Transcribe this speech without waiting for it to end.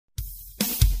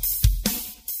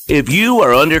If you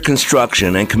are under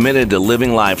construction and committed to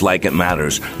living life like it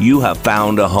matters, you have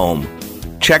found a home.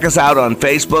 Check us out on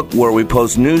Facebook, where we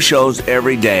post new shows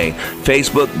every day,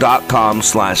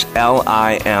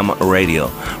 facebook.com/LIM Radio.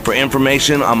 For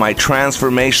information on my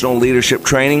transformational leadership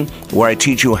training, where I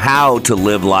teach you how to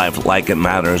live life like it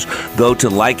matters, go to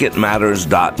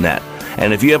likeitmatters.net.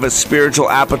 And if you have a spiritual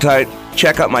appetite,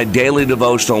 check out my daily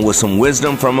devotional with some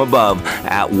wisdom from above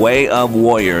at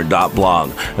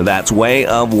wayofwarrior.blog. That's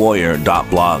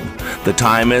wayofwarrior.blog. The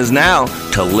time is now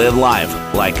to live life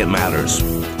like it matters.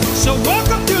 So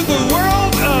welcome to the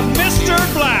world of Mr.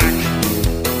 Black.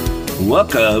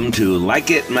 Welcome to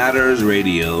Like It Matters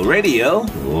Radio. Radio,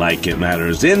 like it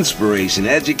matters. Inspiration,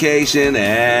 education,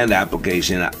 and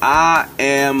application. I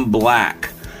am Black.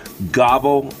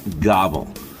 Gobble, gobble.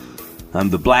 I'm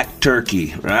the black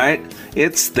turkey, right?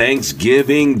 It's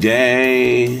Thanksgiving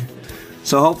Day.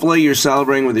 So hopefully you're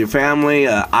celebrating with your family.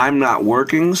 I'm not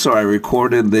working, so I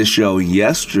recorded this show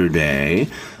yesterday.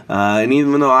 And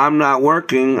even though I'm not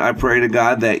working, I pray to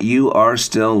God that you are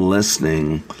still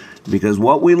listening. Because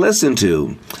what we listen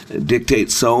to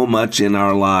dictates so much in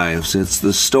our lives. It's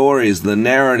the stories, the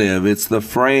narrative, it's the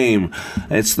frame.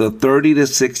 It's the 30 to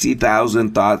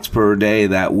 60,000 thoughts per day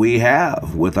that we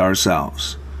have with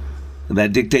ourselves.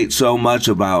 That dictates so much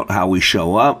about how we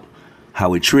show up, how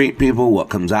we treat people, what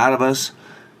comes out of us.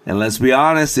 And let's be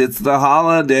honest, it's the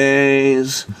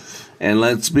holidays. And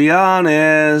let's be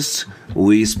honest,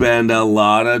 we spend a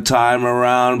lot of time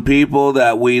around people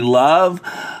that we love,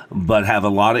 but have a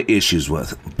lot of issues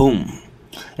with. Boom.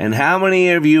 And how many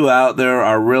of you out there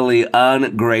are really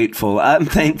ungrateful,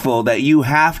 unthankful that you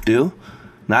have to,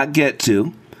 not get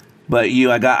to, but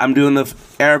I'm doing the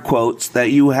air quotes,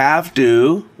 that you have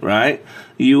to, right?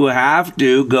 You have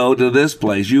to go to this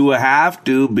place. You have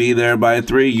to be there by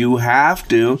 3. You have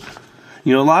to.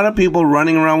 You know, a lot of people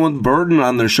running around with burden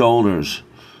on their shoulders.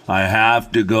 I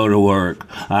have to go to work.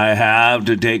 I have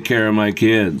to take care of my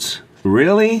kids.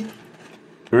 Really?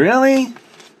 Really?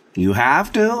 You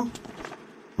have to?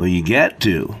 Well, you get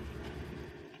to.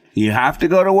 You have to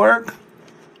go to work?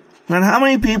 And how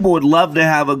many people would love to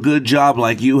have a good job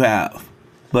like you have,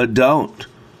 but don't?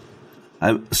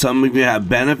 Some of you have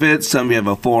benefits, some of you have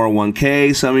a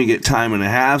 401k, some of you get time and a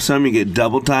half, some of you get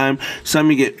double time, some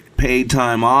of you get paid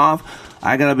time off.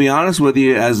 I gotta be honest with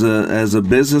you, as a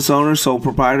business owner, sole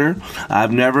proprietor,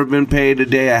 I've never been paid a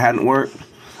day I hadn't worked.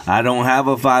 I don't have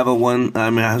a 501, I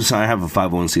have a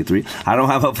 501c3. I don't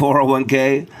have a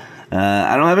 401k.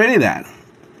 I don't have any of that.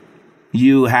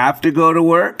 You have to go to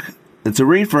work. It's a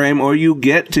reframe, or you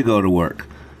get to go to work.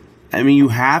 I mean, you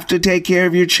have to take care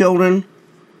of your children.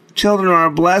 Children are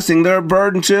a blessing. They're a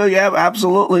burden too. Yeah,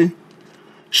 absolutely.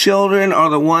 Children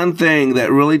are the one thing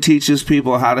that really teaches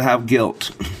people how to have guilt.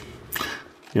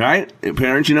 Right?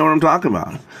 Parents, you know what I'm talking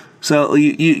about. So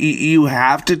you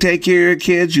have to take care of your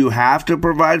kids. You have to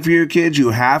provide for your kids. You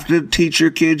have to teach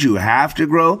your kids. You have to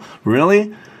grow.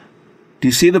 Really? Do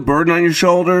you see the burden on your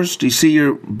shoulders? Do you see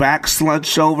your back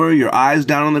slouched over, your eyes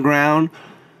down on the ground,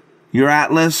 your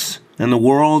atlas, and the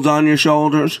world's on your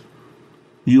shoulders?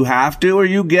 You have to, or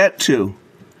you get to.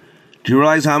 Do you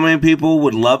realize how many people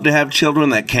would love to have children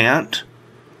that can't?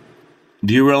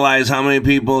 Do you realize how many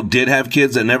people did have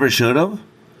kids that never should have?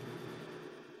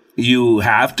 You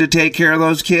have to take care of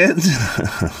those kids,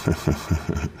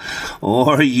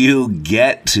 or you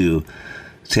get to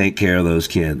take care of those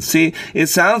kids. See, it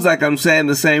sounds like I'm saying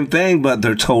the same thing, but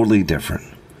they're totally different.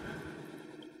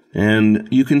 And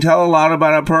you can tell a lot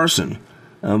about a person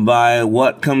by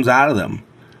what comes out of them.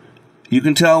 You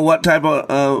can tell what type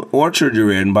of orchard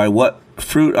you're in by what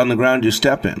fruit on the ground you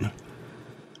step in.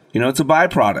 You know, it's a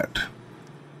byproduct.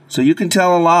 So you can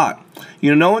tell a lot.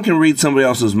 You know, no one can read somebody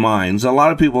else's minds. A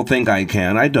lot of people think I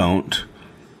can. I don't.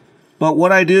 But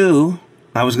what I do,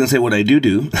 I was going to say what I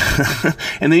do.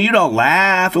 And then you don't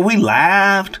laugh, and we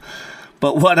laughed.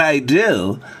 But what I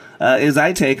do is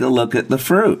I take a look at the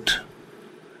fruit.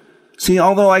 See,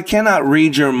 although I cannot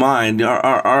read your mind,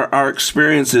 our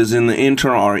experiences in the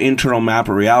internal map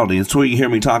of reality, it's where you hear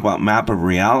me talk about map of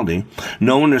reality.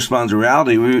 No one responds to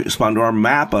reality. We respond to our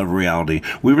map of reality.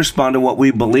 We respond to what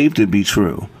we believe to be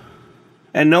true.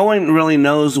 And no one really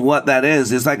knows what that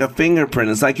is. It's like a fingerprint.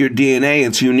 It's like your DNA.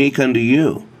 It's unique unto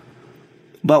you.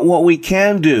 But what we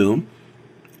can do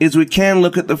is we can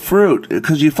look at the fruit,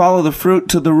 because you follow the fruit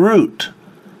to the root.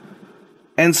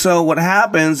 And so what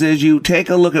happens is you take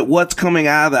a look at what's coming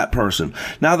out of that person.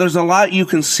 Now, there's a lot you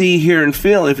can see, hear, and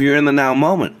feel if you're in the now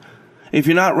moment. If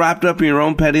you're not wrapped up in your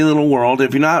own petty little world,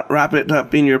 if you're not wrapped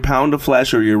up in your pound of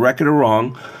flesh or your record of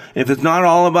wrong, if it's not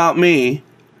all about me,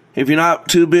 if you're not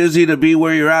too busy to be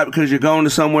where you're at because you're going to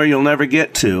somewhere you'll never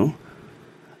get to,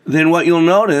 then what you'll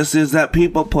notice is that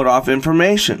people put off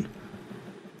information.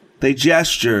 They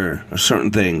gesture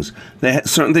certain things.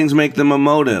 Certain things make them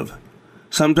emotive.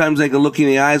 Sometimes they can look in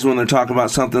the eyes when they're talking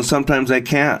about something. Sometimes they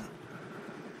can't.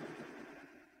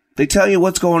 They tell you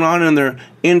what's going on in their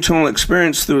internal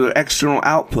experience through their external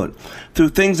output, through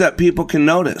things that people can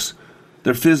notice.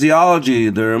 Their physiology,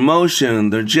 their emotion,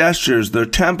 their gestures, their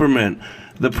temperament,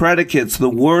 the predicates, the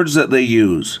words that they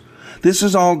use. This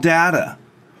is all data.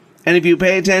 And if you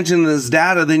pay attention to this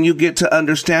data, then you get to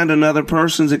understand another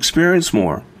person's experience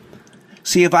more.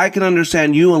 See, if I can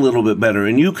understand you a little bit better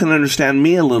and you can understand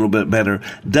me a little bit better,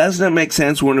 doesn't it make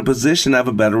sense we're in a position to have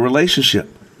a better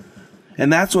relationship?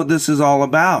 And that's what this is all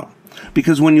about.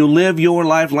 Because when you live your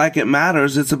life like it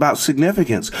matters, it's about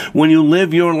significance. When you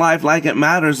live your life like it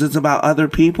matters, it's about other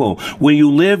people. When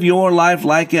you live your life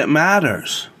like it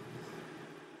matters,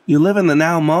 you live in the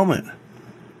now moment.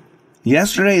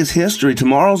 Yesterday is history.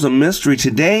 Tomorrow's a mystery.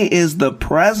 Today is the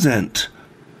present.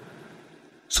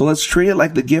 So let's treat it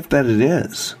like the gift that it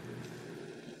is.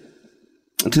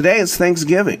 And today is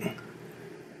Thanksgiving.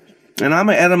 And I'm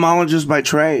an etymologist by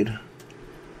trade.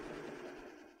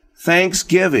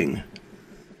 Thanksgiving.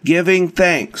 Giving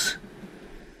thanks.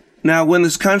 Now, when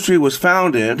this country was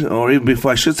founded, or even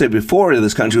before, I should say before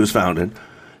this country was founded,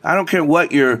 I don't care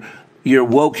what your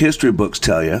woke history books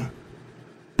tell you,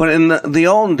 but in the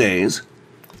olden days,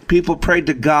 people prayed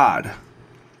to God,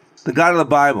 the God of the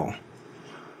Bible.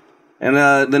 And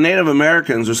the Native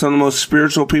Americans are some of the most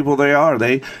spiritual people they are.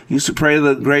 They used to pray to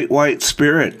the Great White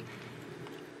Spirit.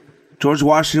 George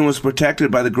Washington was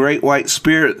protected by the Great White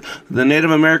Spirit. The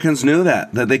Native Americans knew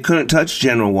that they couldn't touch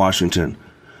General Washington.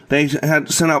 They had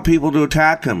sent out people to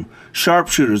attack him.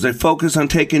 Sharpshooters. They focused on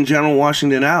taking General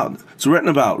Washington out. It's written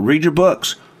about. Read your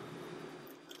books.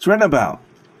 It's written about.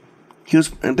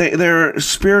 They're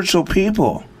spiritual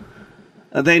people.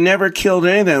 They never killed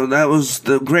anything. That was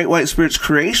the Great White Spirit's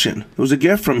creation. It was a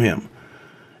gift from him.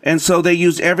 And so they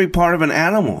used every part of an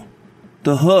animal.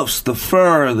 The hoofs, the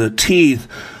fur, the teeth,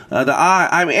 the eye.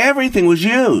 I mean, everything was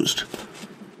used.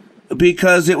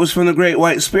 Because it was from the Great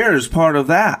White Spirit as part of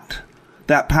that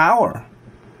power.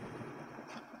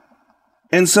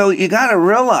 And so you got to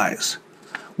realize,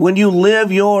 when you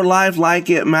live your life like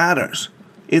it matters,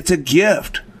 it's a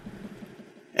gift.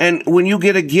 And when you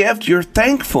get a gift, you're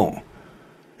thankful.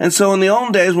 And so in the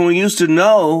old days, when we used to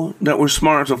know that we're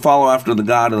smart to follow after the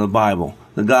God of the Bible,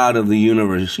 the God of the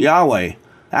universe, Yahweh,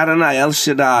 Adonai, El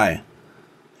Shaddai,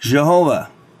 Jehovah,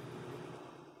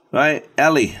 right?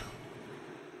 Eli,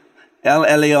 El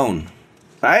Elyon,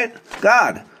 right?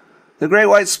 God, the Great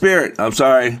White Spirit. I'm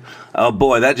sorry. Oh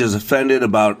boy, that just offended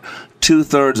about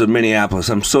 2/3 of Minneapolis.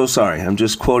 I'm so sorry. I'm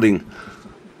just quoting.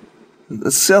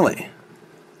 It's silly.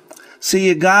 See,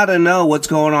 you gotta know what's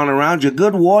going on around you. A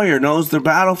good warrior knows their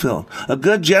battlefield. A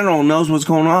good general knows what's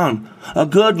going on. A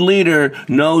good leader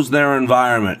knows their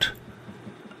environment.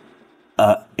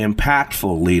 An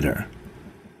impactful leader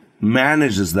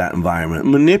manages that environment,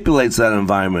 manipulates that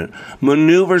environment,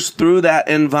 maneuvers through that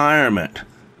environment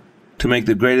to make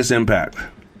the greatest impact.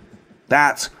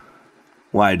 That's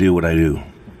why I do what I do.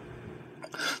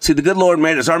 See, the good Lord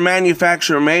made us. Our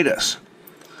manufacturer made us.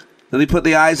 He put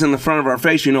the eyes in the front of our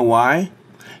face. You know why?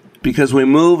 Because we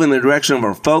move in the direction of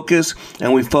our focus,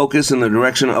 and we focus in the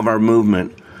direction of our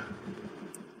movement.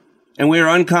 And we are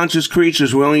unconscious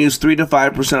creatures. We only use 3 to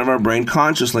 5% of our brain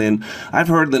consciously. And I've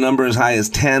heard the number as high as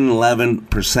 10,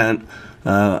 11%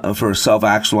 for a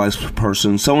self-actualized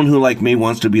person. Someone who, like me,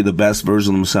 wants to be the best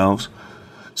version of themselves.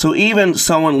 So even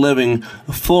someone living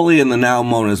fully in the now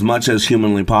moment as much as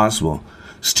humanly possible,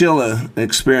 still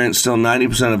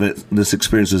 90% of this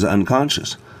experience is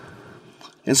unconscious.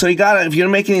 And so if you're going to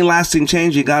make any lasting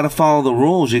change, you gotta follow the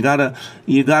rules. You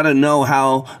gotta know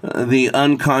how the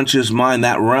unconscious mind,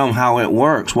 that realm, how it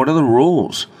works. What are the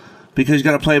rules? Because you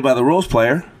gotta play by the rules,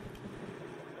 player.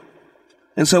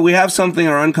 And so we have something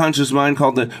in our unconscious mind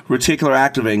called the reticular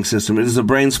activating system. It is the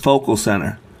brain's focal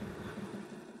center.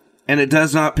 And it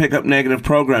does not pick up negative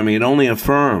programming. It only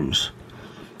affirms.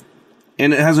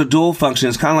 And it has a dual function.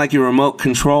 It's kind of like your remote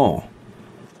control.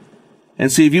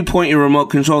 And see, if you point your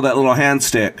remote control, that little hand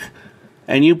stick,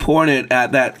 and you point it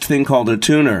at that thing called a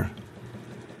tuner,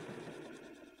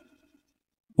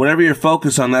 whatever you're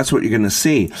focused on, that's what you're going to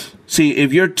see. See,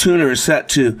 if your tuner is set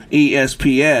to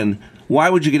ESPN, why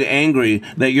would you get angry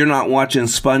that you're not watching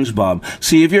SpongeBob?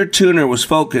 See, if your tuner was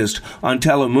focused on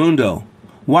Telemundo,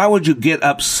 why would you get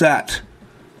upset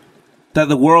that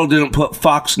the world didn't put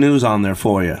Fox News on there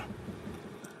for you?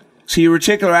 See, your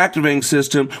reticular activating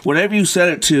system, whatever you set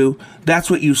it to, that's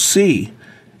what you see.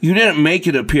 You didn't make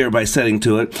it appear by setting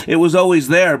to it. It was always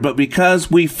there, but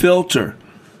because we filter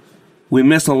We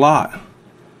miss a lot.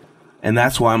 And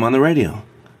that's why I'm on the radio.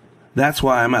 That's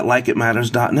why I'm at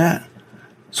likeitmatters.net.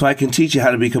 So I can teach you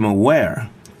how to become aware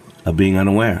of being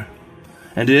unaware.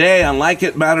 And today on Like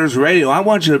It Matters Radio, I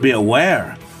want you to be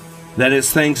aware that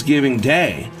it's Thanksgiving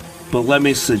Day, but let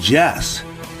me suggest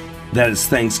that it's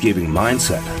Thanksgiving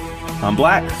mindset. I'm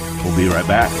Black. We'll be right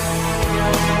back.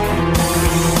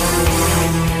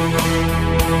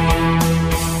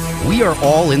 We are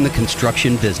all in the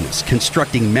construction business,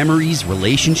 constructing memories,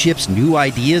 relationships, new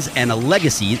ideas, and a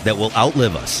legacy that will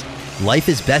outlive us. Life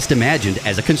is best imagined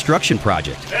as a construction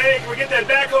project. Hey, can we get that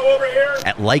backhoe over here?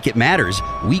 At Like It Matters,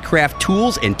 we craft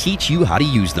tools and teach you how to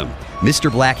use them. Mr.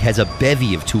 Black has a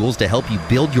bevy of tools to help you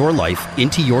build your life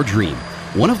into your dream.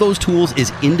 One of those tools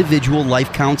is individual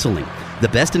life counseling. The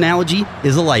best analogy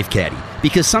is a life caddy,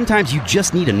 because sometimes you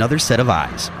just need another set of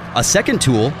eyes. A second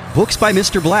tool, Books by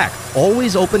Mr. Black,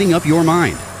 always opening up your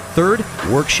mind. Third,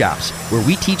 workshops, where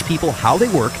we teach people how they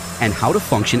work and how to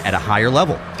function at a higher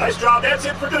level. Nice job. That's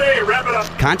it for today. Wrap it up.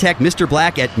 Contact Mr.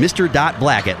 Black at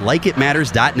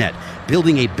mr.black@likeitmatters.net.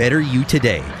 Building a better you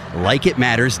today.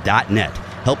 Likeitmatters.net.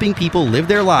 Helping people live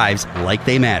their lives like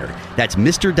they matter. That's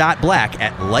Mr. Black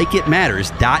at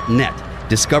likeitmatters.net.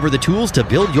 Discover the tools to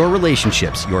build your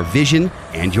relationships, your vision,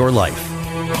 and your life.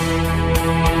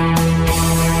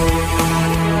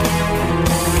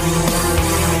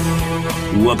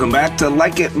 Welcome back to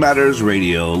Like It Matters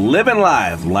Radio. Living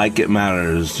life like it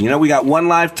matters. You know, we got one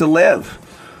life to live.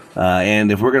 And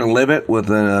if we're going to live it with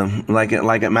like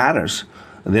it matters,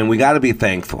 then we got to be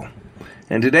thankful.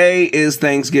 And today is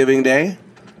Thanksgiving Day.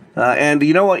 And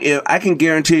you know what? I can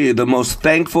guarantee you the most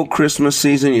thankful Christmas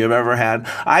season you've ever had.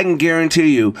 I can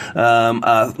guarantee you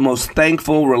most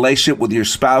thankful relationship with your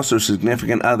spouse or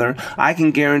significant other. I can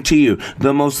guarantee you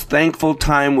the most thankful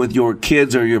time with your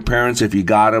kids or your parents if you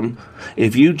got them.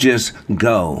 If you just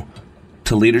go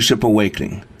to Leadership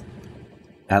Awakening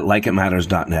at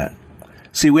likeitmatters.net.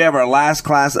 See, we have our last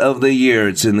class of the year.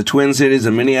 It's in the Twin Cities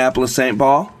of Minneapolis, St.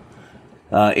 Paul.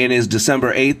 It is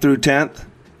December 8th through 10th.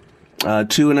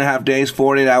 2.5 days,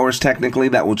 48 hours technically.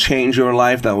 That will change your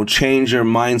life. That will change your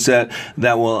mindset.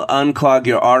 That will unclog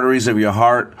your arteries of your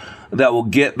heart. That will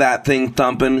get that thing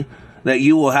thumping. That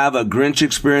you will have a Grinch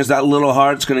experience. That little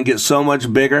heart's going to get so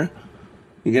much bigger.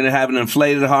 You're going to have an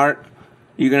inflated heart.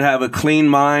 You're going to have a clean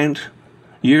mind.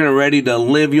 You're going to ready to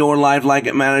live your life like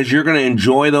it matters. You're going to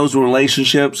enjoy those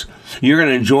relationships. You're going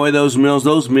to enjoy those meals.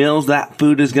 Those meals, that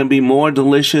food is going to be more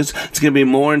delicious. It's going to be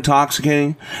more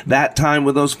intoxicating. That time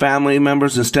with those family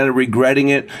members, instead of regretting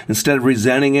it, instead of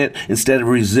resenting it, instead of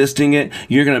resisting it,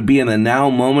 you're going to be in the now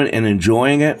moment and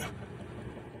enjoying it.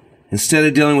 Instead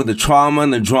of dealing with the trauma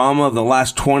and the drama of the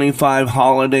last 25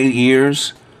 holiday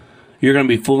years, you're going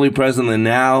to be fully present in the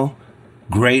now,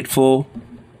 grateful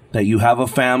that you have a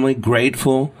family,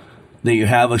 grateful that you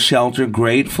have a shelter,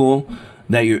 grateful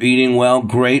that you're eating well,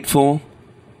 grateful.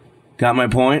 Got my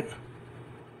point?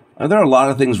 Are there a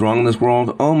lot of things wrong in this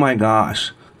world? Oh my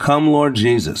gosh. Come Lord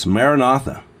Jesus.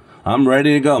 Maranatha. I'm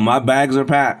ready to go. My bags are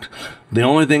packed. The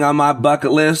only thing on my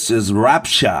bucket list is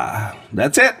Rapture.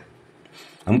 That's it.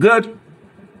 I'm good.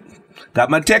 Got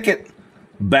my ticket.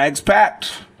 Bags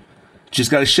packed.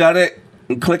 Just got to shut it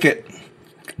and click it.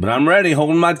 But I'm ready,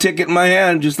 holding my ticket in my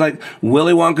hand, just like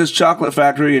Willy Wonka's chocolate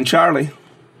factory and Charlie.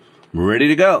 I'm ready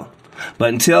to go. But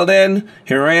until then,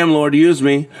 here I am, Lord, use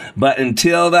me. But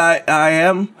until that I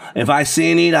am, if I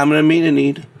see a need, I'm going to meet a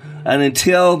need. And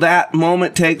until that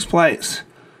moment takes place,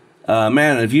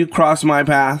 man, if you cross my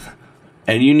path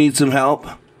and you need some help,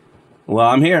 well,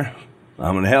 I'm here.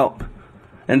 I'm going to help.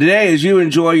 And today, as you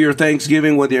enjoy your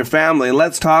Thanksgiving with your family,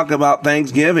 let's talk about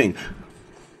Thanksgiving.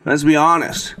 Let's be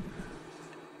honest.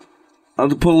 I'll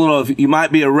put a little, you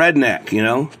might be a redneck, you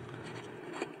know.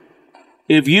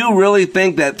 If you really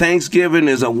think that Thanksgiving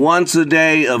is a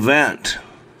once-a-day event,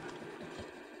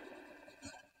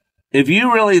 if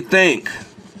you really think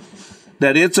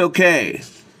that it's okay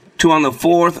to, on the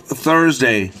fourth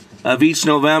Thursday of each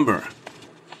November,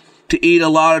 to eat a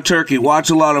lot of turkey, watch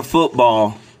a lot of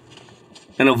football,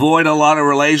 and avoid a lot of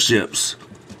relationships,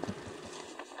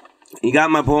 you got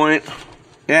my point?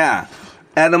 Yeah.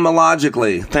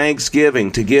 Etymologically,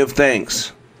 Thanksgiving, to give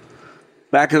thanks.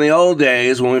 Back in the old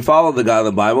days, when we followed the God of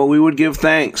the Bible, we would give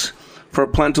thanks for a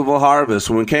plentiful harvest.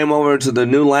 When we came over to the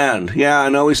new land, yeah, I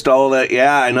know we stole it.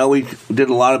 Yeah, I know we did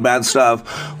a lot of bad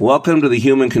stuff. Welcome to the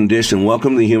human condition.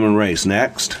 Welcome to the human race.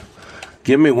 Next.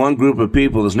 Give me one group of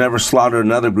people that's never slaughtered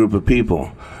another group of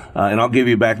people, and I'll give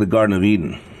you back the Garden of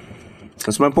Eden.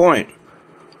 That's my point.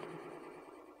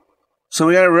 So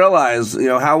we got to realize,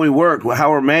 how we work,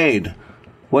 how we're made.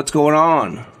 What's going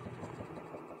on?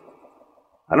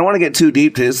 I don't want to get too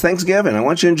deep to this. Thanksgiving. I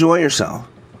want you to enjoy yourself.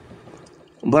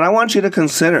 But I want you to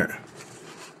consider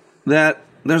that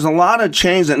there's a lot of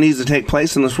change that needs to take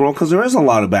place in this world because there is a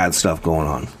lot of bad stuff going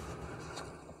on.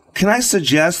 Can I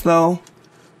suggest, though,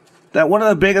 that one of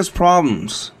the biggest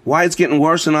problems, why it's getting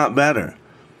worse and not better,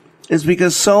 is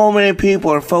because so many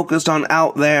people are focused on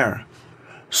out there.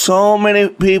 So many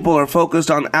people are focused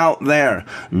on out there.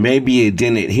 Maybe you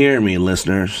didn't hear me,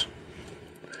 listeners.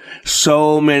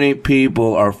 So many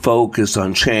people are focused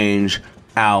on change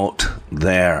out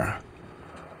there.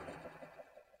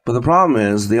 But the problem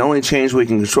is, the only change we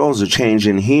can control is a change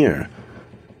in here.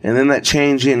 And then that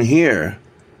change in here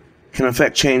can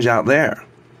affect change out there.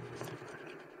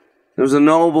 There was a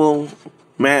noble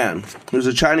man. He was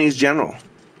a Chinese general.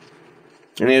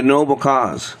 And he had a noble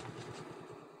cause.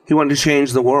 He wanted to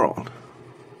change the world.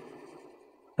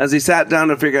 As he sat down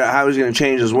to figure out how he was going to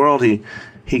change his world,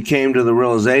 he came to the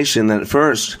realization that at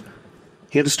first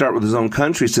he had to start with his own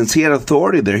country since he had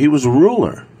authority there. He was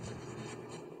ruler.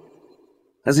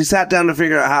 As he sat down to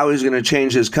figure out how he was going to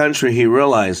change his country, he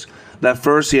realized that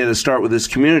first he had to start with his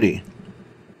community,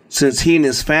 since he and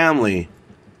his family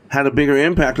had a bigger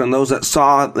impact on those that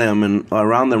saw them and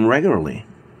around them regularly.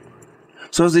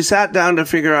 So as he sat down to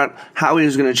figure out how he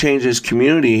was going to change his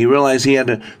community, he realized he had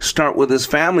to start with his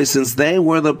family since they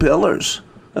were the pillars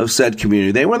of said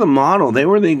community. They were the model. They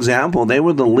were the example. They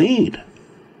were the lead.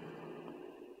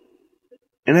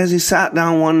 And as he sat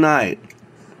down one night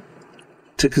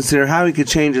to consider how he could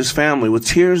change his family with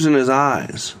tears in his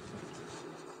eyes,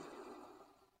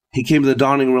 he came to the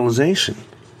dawning realization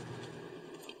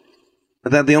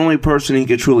that the only person he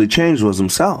could truly change was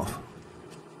himself.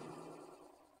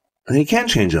 And he can't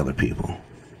change other people.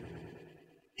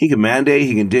 He can mandate,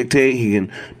 he can dictate, he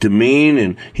can demean,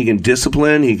 and he can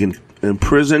discipline, he can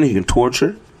imprison, he can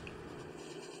torture.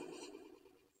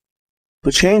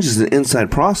 But change is an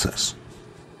inside process.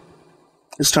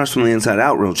 It starts from the inside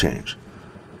out, real change.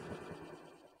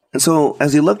 And so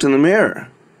as he looked in the mirror,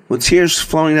 with tears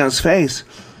flowing down his face,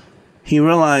 he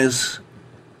realized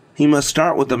he must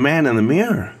start with the man in the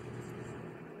mirror.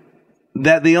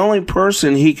 That the only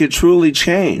person he could truly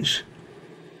change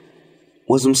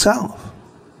was himself.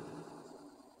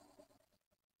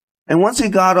 And once he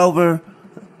got over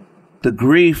the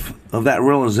grief of that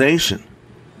realization,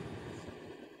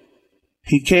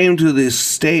 he came to this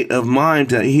state of mind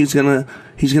that he's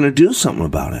gonna do something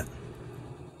about it.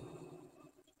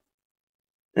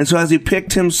 And so as he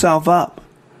picked himself up,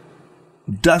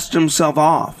 dusted himself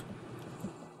off,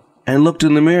 and looked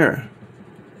in the mirror,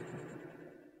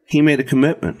 he made a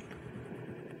commitment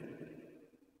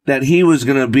that he was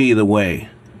going to be the way,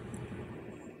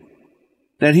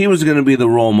 that he was going to be the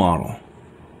role model,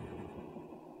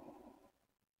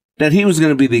 that he was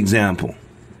going to be the example.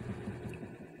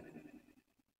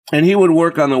 And he would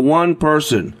work on the one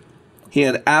person he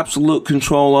had absolute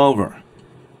control over,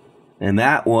 and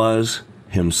that was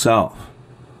himself.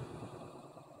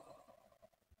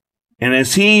 And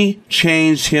as he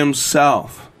changed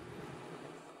himself,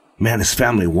 man, his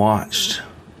family watched.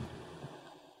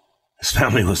 His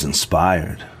family was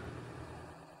inspired.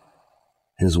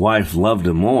 His wife loved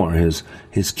him more.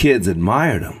 His kids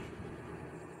admired him.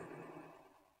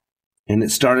 And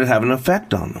it started having an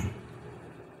effect on them.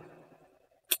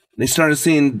 They started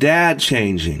seeing Dad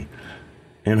changing,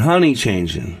 and Honey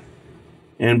changing,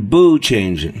 and Boo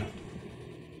changing.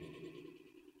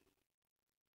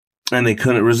 And they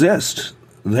couldn't resist.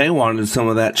 They wanted some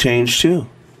of that change too.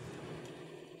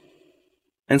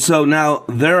 And so now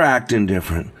they're acting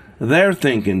different. They're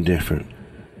thinking different.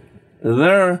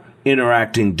 They're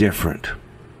interacting different.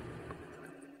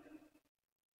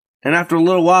 And after a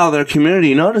little while, their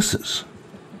community notices.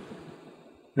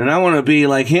 And I want to be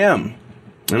like him.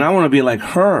 And I want to be like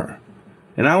her.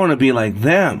 And I want to be like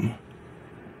them.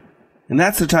 And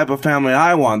that's the type of family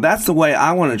I want. That's the way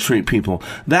I want to treat people.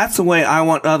 That's the way I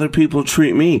want other people to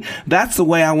treat me. That's the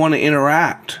way I want to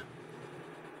interact.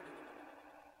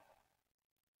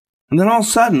 And then all of a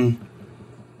sudden,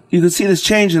 you could see this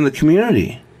change in the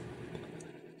community.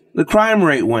 The crime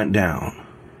rate went down.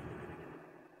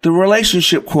 The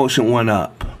relationship quotient went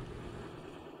up.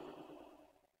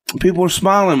 People were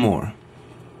smiling more.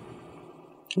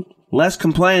 Less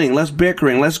complaining, less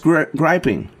bickering, less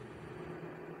griping.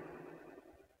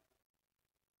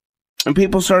 And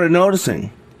people started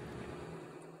noticing.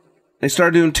 They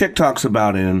started doing TikToks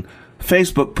about it and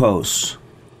Facebook posts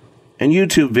and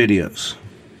YouTube videos.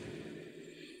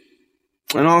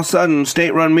 And all of a sudden,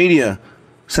 state-run media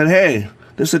said, hey,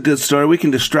 this is a good story. We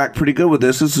can distract pretty good with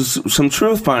this. This is some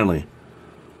truth, finally.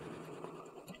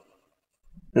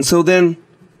 And so then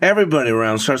everybody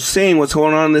around starts seeing what's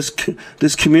going on in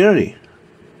this community.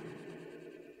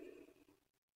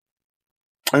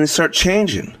 And they start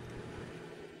changing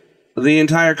the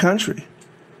entire country,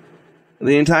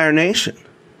 the entire nation.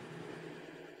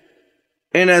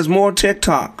 And as more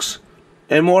TikToks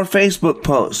and more Facebook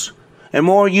posts and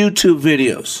more YouTube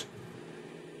videos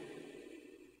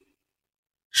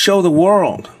show the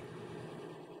world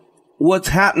what's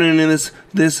happening in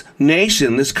this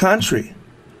nation, this country,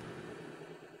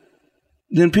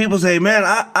 then people say, man,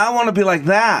 I want to be like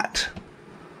that.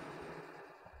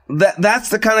 That's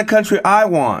the kind of country I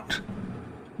want.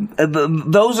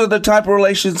 Those are the type of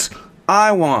relations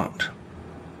I want.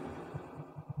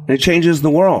 It changes the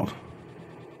world.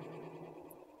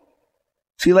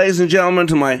 See, ladies and gentlemen,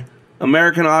 to my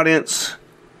American audience,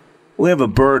 we have a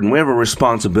burden, we have a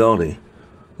responsibility.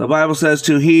 The Bible says,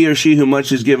 to he or she who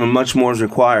much is given, much more is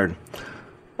required.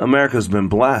 America's been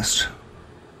blessed.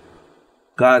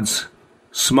 God's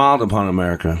smiled upon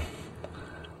America.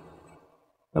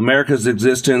 America's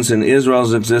existence and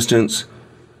Israel's existence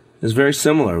is very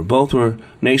similar. Both were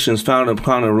nations founded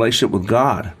upon a relationship with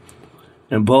God.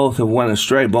 And both have went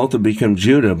astray. Both have become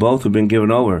Judah. Both have been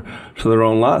given over to their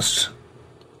own lusts.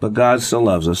 But God still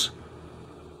loves us.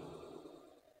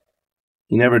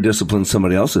 He never disciplines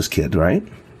somebody else's kid, right?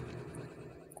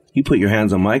 You put your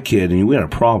hands on my kid and we had a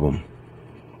problem.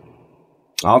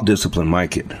 I'll discipline my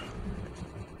kid.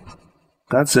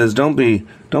 God says, don't be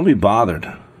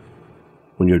bothered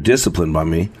when you're disciplined by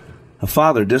me. A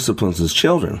father disciplines his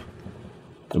children.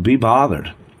 Be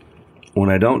bothered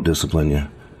when I don't discipline you,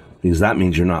 because that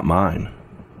means you're not mine.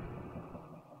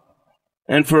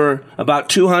 And for about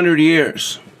 200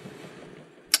 years,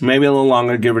 maybe a little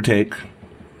longer, give or take,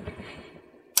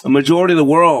 a majority of the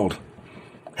world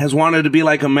has wanted to be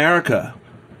like America.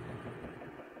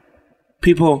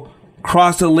 People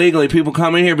cross illegally. People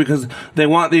come in here because they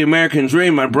want the American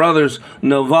dream. My brother's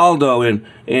Novaldo in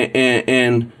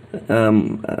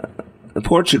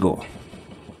Portugal.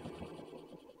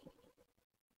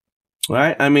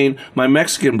 Right? I mean, my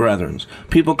Mexican brethren.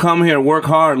 People come here, work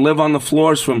hard, live on the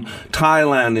floors from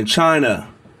Thailand and China.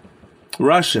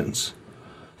 Russians.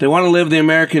 They want to live the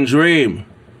American dream.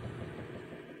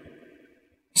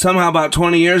 Somehow about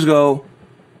 20 years ago,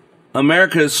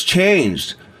 America's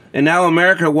changed. And now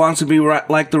America wants to be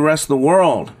like the rest of the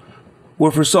world.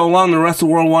 Where for so long the rest of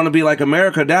the world want to be like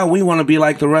America, now we want to be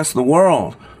like the rest of the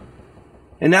world.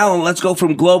 And now let's go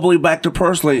from globally back to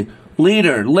personally.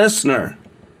 Leader, listener,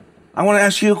 I want to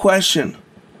ask you a question.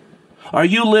 Are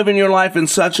you living your life in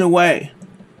such a way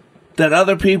that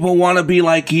other people want to be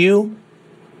like you?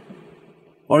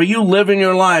 Or are you living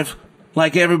your life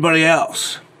like everybody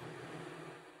else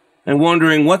and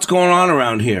wondering what's going on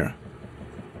around here?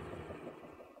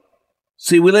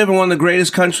 See, we live in one of the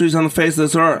greatest countries on the face of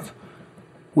this earth.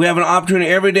 We have an opportunity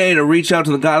every day to reach out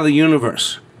to the God of the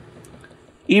universe.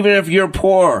 Even if you're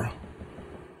poor,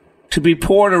 to be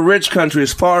poor in a rich country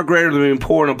is far greater than being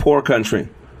poor in a poor country.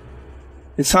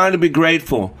 It's time to be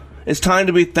grateful. It's time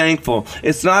to be thankful.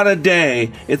 It's not a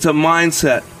day, it's a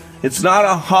mindset. It's not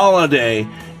a holiday,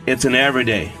 it's an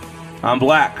everyday. I'm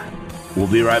Black. We'll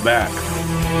be right back.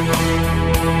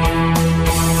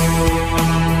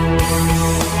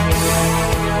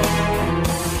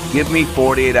 Give me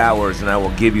 48 hours and I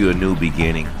will give you a new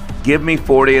beginning. Give me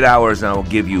 48 hours and I will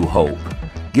give you hope.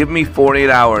 Give me 48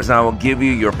 hours and I will give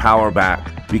you your power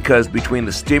back. Because between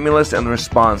the stimulus and the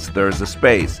response, there is a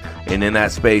space. And in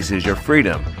that space is your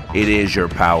freedom. It is your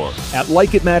power. At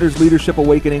Like It Matters Leadership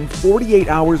Awakening, 48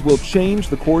 hours will change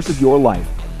the course of your life.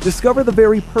 Discover the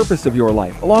very purpose of your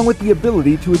life, along with the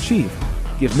ability to achieve.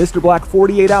 Give Mr. Black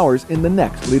 48 hours in the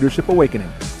next Leadership Awakening.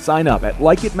 Sign up at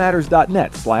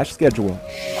likeitmatters.net/schedule.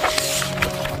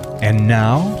 And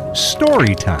now,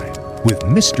 story time with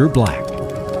Mr. Black.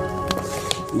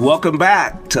 Welcome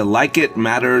back to Like It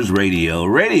Matters Radio.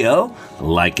 Radio,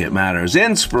 like it matters.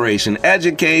 Inspiration,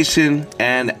 education,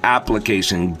 and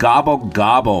application. Gobble,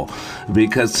 gobble.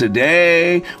 Because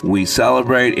today we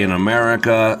celebrate in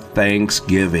America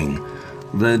Thanksgiving.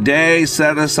 The day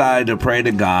set aside to pray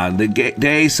to God. The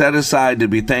day set aside to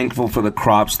be thankful for the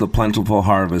crops, the plentiful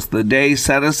harvest. The day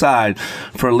set aside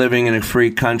for living in a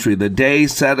free country. The day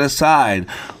set aside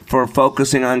for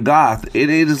focusing on God. It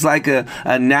is like a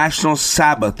national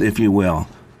Sabbath, if you will.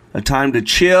 A time to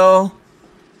chill,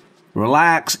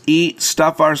 relax, eat,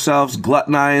 stuff ourselves,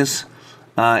 gluttonize,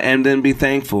 and then be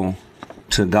thankful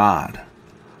to God.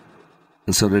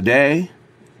 And so today,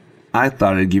 I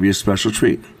thought I'd give you a special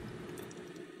treat.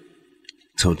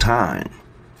 So time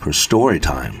for story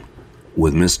time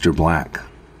with Mr. Black.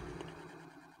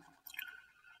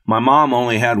 My mom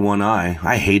only had one eye.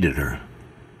 I hated her.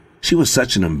 She was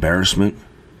such an embarrassment.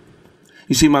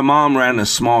 You see, my mom ran a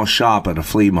small shop at a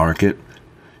flea market.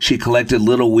 She collected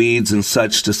little weeds and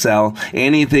such to sell,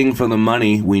 anything for the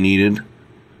money we needed.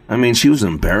 I mean, she was an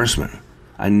embarrassment.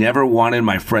 I never wanted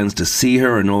my friends to see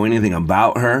her or know anything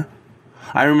about her.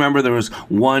 I remember there was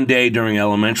one day during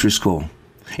elementary school,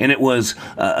 and it was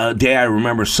a day I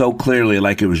remember so clearly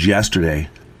like it was yesterday.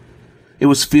 It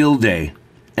was field day,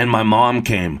 and my mom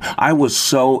came. I was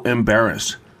so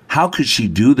embarrassed. How could she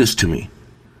do this to me?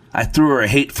 I threw her a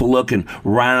hateful look and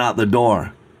ran out the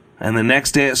door. And the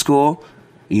next day at school,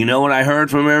 you know what I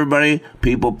heard from everybody?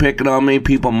 People picking on me,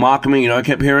 people mocking me. You know, I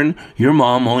kept hearing, your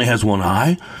mom only has one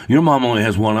eye. Your mom only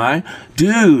has one eye.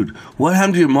 Dude, what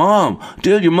happened to your mom?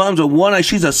 Dude, your mom's a one eye.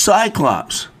 She's a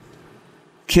cyclops.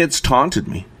 Kids taunted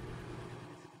me.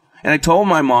 And I told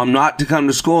my mom not to come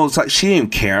to school. It's like she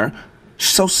didn't care.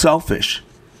 She's so selfish.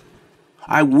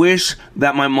 I wish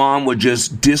that my mom would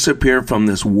just disappear from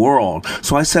this world.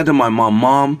 So I said to my mom,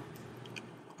 Mom,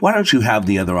 why don't you have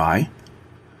the other eye?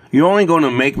 You're only going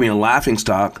to make me a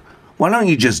laughingstock. Why don't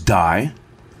you just die?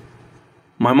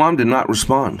 My mom did not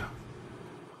respond.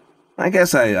 I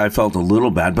guess I felt a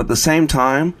little bad, but at the same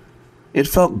time, it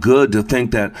felt good to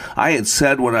think that I had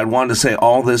said what I'd wanted to say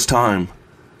all this time.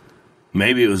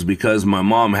 Maybe it was because my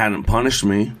mom hadn't punished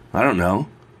me. I don't know.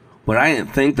 But I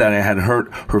didn't think that I had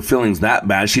hurt her feelings that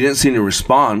bad. She didn't seem to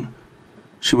respond.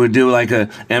 She would do like an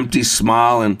empty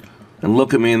smile and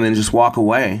look at me and then just walk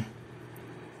away.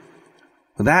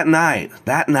 That night,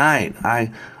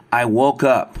 I woke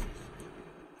up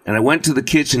and I went to the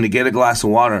kitchen to get a glass of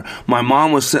water. My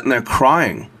mom was sitting there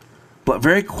crying, but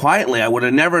very quietly. I would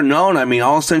have never known. I mean,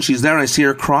 all of a sudden she's there and I see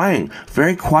her crying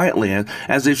very quietly,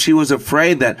 as if she was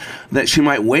afraid that she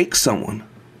might wake someone.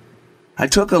 I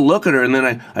took a look at her and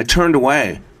then I turned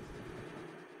away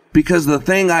because the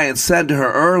thing I had said to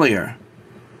her earlier,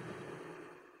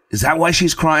 is that why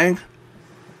she's crying?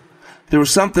 There was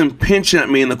something pinching at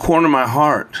me in the corner of my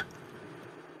heart.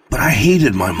 But I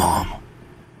hated my mom.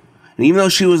 And even though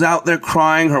she was out there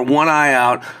crying her one eye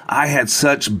out, I had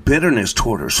such bitterness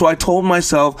toward her. So I told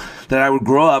myself that I would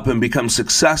grow up and become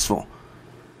successful.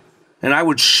 And I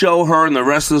would show her and the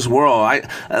rest of this world.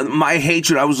 My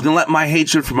hatred, I was going to let my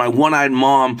hatred for my one-eyed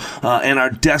mom and our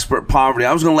desperate poverty,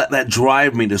 I was going to let that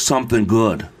drive me to something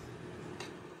good.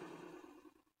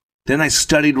 Then I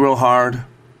studied real hard.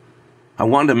 I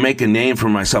wanted to make a name for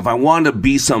myself. I wanted to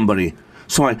be somebody.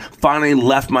 So I finally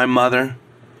left my mother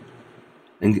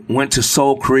and went to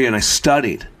Seoul, Korea, and I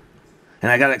studied.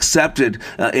 And I got accepted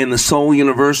in the Seoul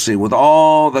University with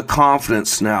all the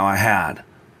confidence now I had.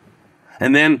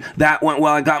 And then that went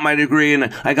well. I got my degree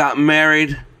and I got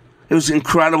married. It was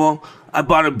incredible. I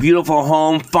bought a beautiful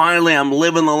home. Finally, I'm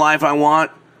living the life I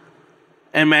want.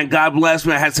 And man, God bless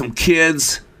me. I had some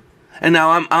kids. And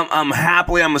now I'm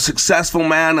happily, I'm a successful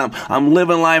man. I'm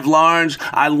living life large.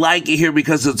 I like it here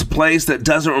because it's a place that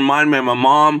doesn't remind me of my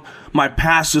mom. My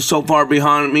past is so far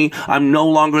behind me. I'm no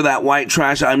longer that white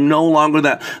trash. I'm no longer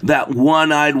that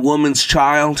one-eyed woman's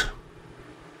child.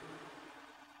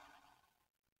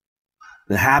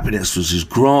 The happiness was just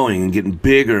growing and getting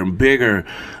bigger and bigger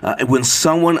when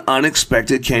someone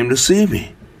unexpected came to see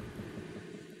me.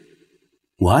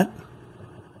 What?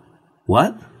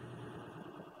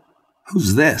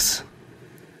 Who's this?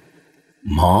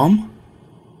 Mom?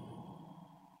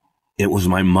 It was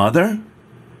my mother?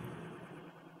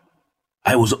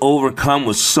 I was overcome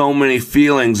with so many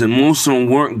feelings, and most of them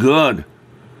weren't good.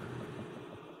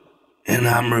 And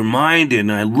I'm reminded,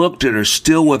 and I looked at her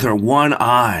still with her one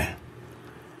eye.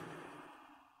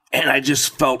 And I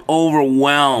just felt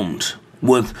overwhelmed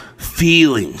with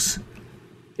feelings.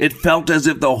 It felt as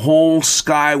if the whole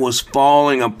sky was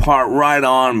falling apart right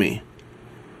on me.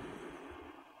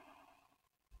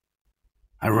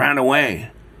 I ran away,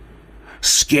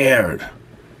 scared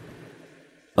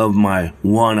of my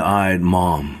one-eyed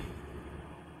mom.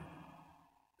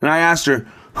 And I asked her,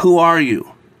 who are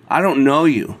you? I don't know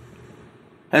you.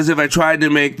 As if I tried to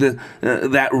make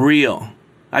that real.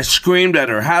 I screamed at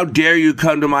her, how dare you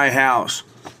come to my house?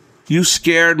 You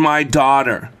scared my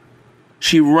daughter.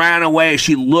 She ran away.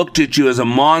 She looked at you as a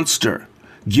monster.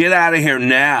 Get out of here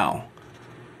now.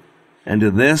 And to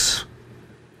this,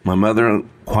 my mother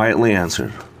quietly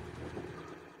answered,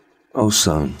 oh,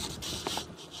 son,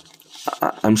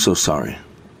 I'm so sorry.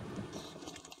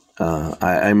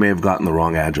 I may have gotten the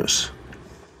wrong address.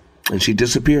 And she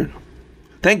disappeared.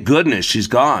 Thank goodness she's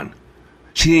gone.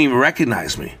 She didn't even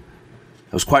recognize me.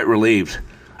 I was quite relieved.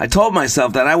 I told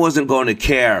myself that I wasn't going to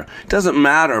care. It doesn't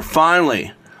matter.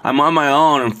 Finally, I'm on my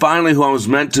own and finally who I was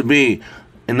meant to be.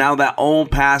 And now that old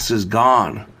past is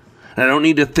gone. And I don't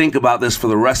need to think about this for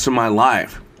the rest of my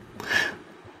life.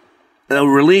 A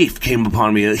relief came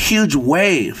upon me, a huge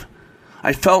wave.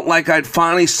 I felt like I'd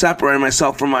finally separated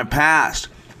myself from my past.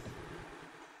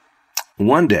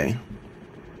 One day,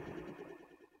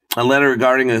 a letter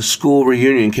regarding a school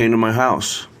reunion came to my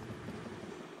house.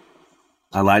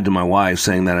 I lied to my wife,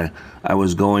 saying that I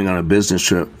was going on a business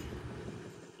trip,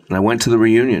 and I went to the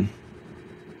reunion.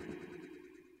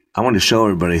 I wanted to show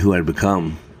everybody who I'd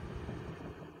become.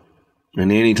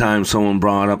 And anytime someone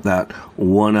brought up that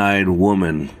one-eyed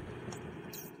woman,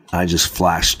 I just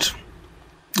flashed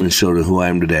and showed her who I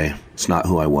am today. It's not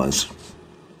who I was.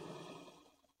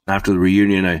 After the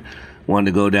reunion, I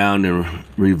wanted to go down and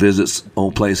revisit the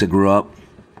old place I grew up.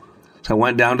 So I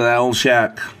went down to that old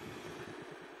shack.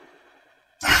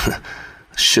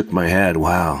 Shook my head.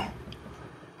 Wow.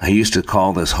 I used to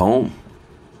call this home.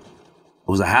 It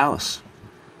was a house.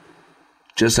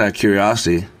 Just out of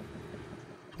curiosity,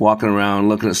 walking around,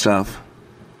 looking at stuff.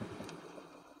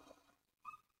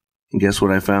 And guess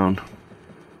what I found?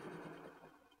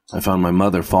 I found my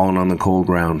mother falling on the cold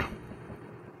ground.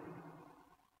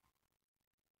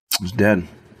 She was dead.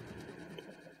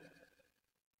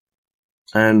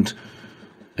 And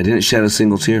I didn't shed a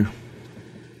single tear.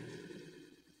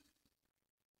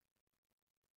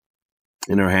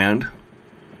 In her hand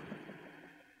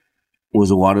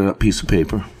was a wadded up piece of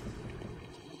paper.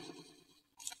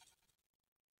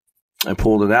 I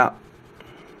pulled it out,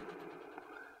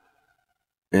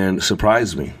 and it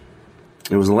surprised me.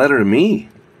 It was a letter to me.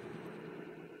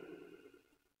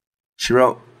 She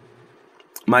wrote,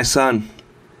 "My son,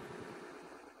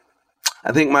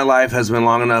 I think my life has been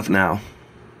long enough now,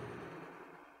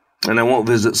 and I won't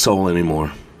visit Seoul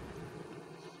anymore.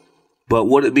 But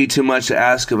would it be too much to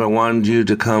ask if I wanted you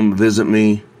to come visit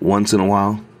me once in a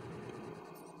while?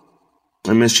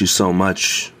 I miss you so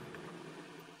much.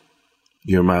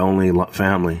 You're my only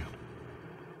family.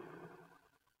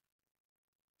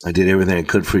 I did everything I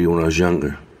could for you when I was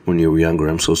younger. When you were younger,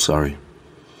 I'm so sorry."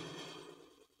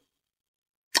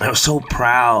 I was so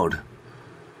proud.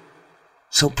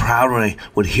 So proud when I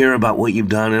would hear about what you've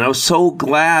done. And I was so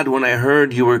glad when I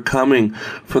heard you were coming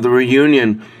for the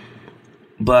reunion.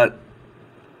 But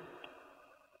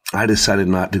I decided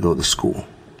not to go to school.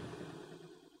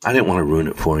 I didn't want to ruin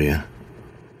it for you.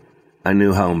 I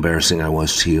knew how embarrassing I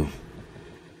was to you.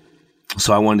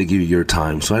 So I wanted to give you your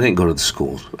time, so I didn't go to the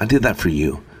school. I did that for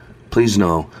you. Please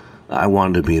know I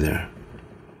wanted to be there.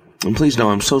 And please know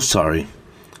I'm so sorry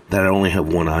that I only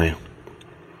have one eye.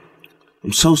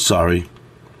 I'm so sorry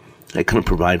I couldn't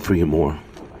provide for you more.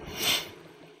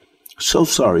 So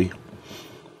sorry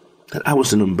that I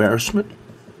was an embarrassment.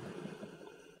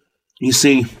 You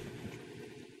see,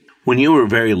 when you were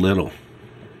very little,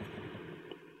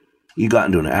 you got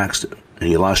into an accident and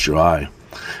you lost your eye.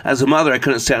 As a mother, I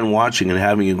couldn't stand watching and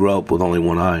having you grow up with only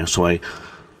one eye, so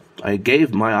I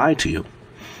gave my eye to you.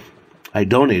 I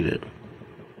donated it.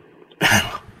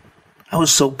 I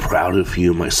was so proud of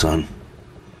you, my son.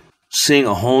 Seeing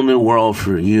a whole new world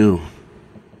for you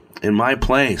in my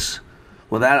place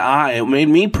with that eye, it made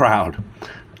me proud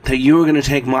that you were going to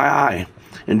take my eye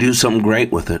and do something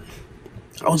great with it.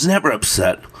 I was never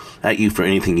upset at you for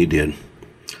anything you did.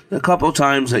 The couple of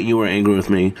times that you were angry with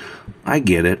me, I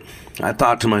get it. I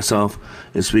thought to myself,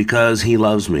 it's because he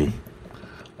loves me.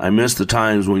 I miss the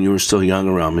times when you were still young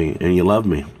around me and you loved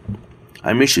me.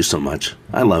 I miss you so much.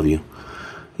 I love you.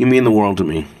 You mean the world to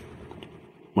me.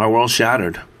 My world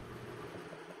shattered.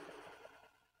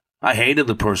 I hated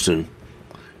the person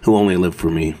who only lived for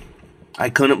me.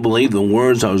 I couldn't believe the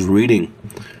words I was reading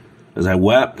as I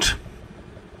wept.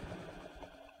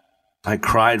 I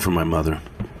cried for my mother.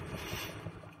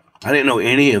 I didn't know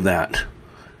any of that.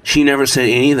 She never said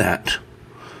any of that.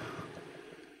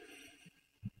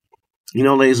 You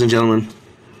know, ladies and gentlemen,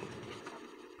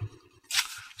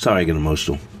 sorry I get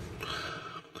emotional,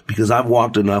 because I've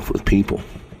walked enough with people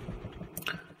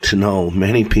to know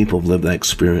many people have lived that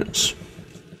experience.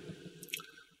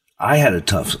 I had a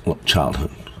tough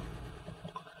childhood.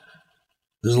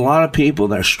 There's a lot of people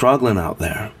that are struggling out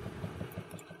there.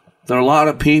 There are a lot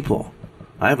of people.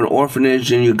 I have an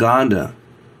orphanage in Uganda.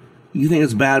 You think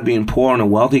it's bad being poor in a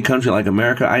wealthy country like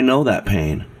America? I know that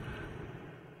pain.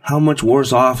 How much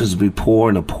worse off is to be poor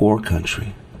in a poor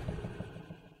country?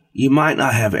 You might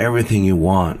not have everything you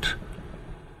want,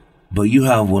 but you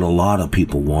have what a lot of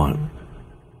people want.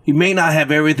 You may not have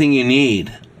everything you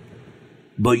need,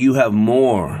 but you have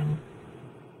more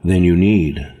than you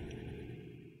need.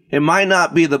 It might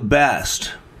not be the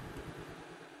best.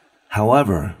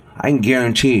 However, I can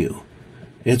guarantee you,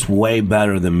 it's way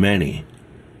better than many,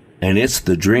 and it's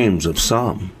the dreams of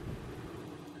some.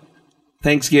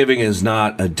 Thanksgiving is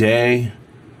not a day,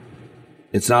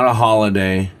 it's not a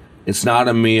holiday, it's not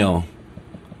a meal,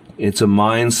 it's a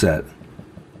mindset,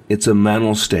 It's a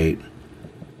mental state.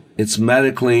 It's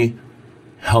medically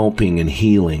helping and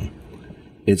healing.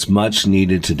 It's much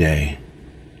needed today.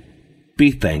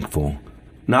 Be thankful.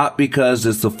 Not because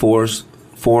it's the fourth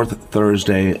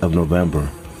Thursday of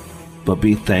November, but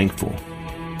be thankful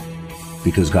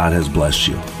because God has blessed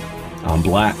you. I'm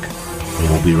Black, and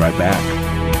we'll be right back.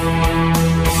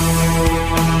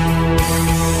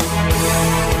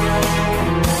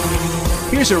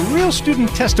 Here's a real student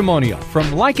testimonial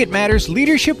from Like It Matters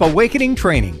Leadership Awakening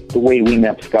Training. The way we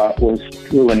met Scott was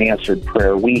through an answered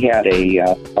prayer. We had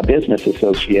a business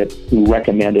associate who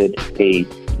recommended a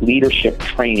leadership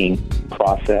training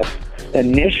process.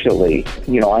 Initially,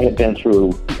 I had been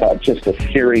through just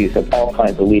a series of all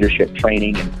kinds of leadership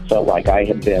training and felt like I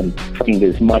had been trained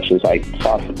as much as I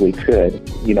possibly could.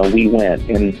 We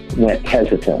went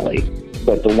hesitantly.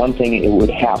 But the one thing, it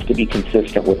would have to be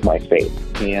consistent with my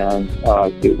faith. And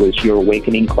it was your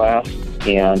awakening class.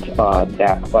 And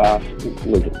that class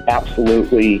was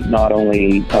absolutely not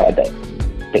only the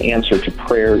answer to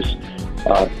prayers,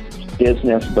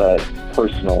 business, but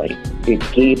personally. It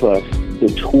gave us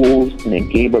the tools and it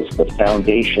gave us the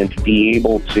foundation to be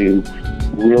able to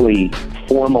really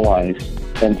formalize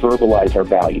and verbalize our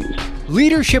values.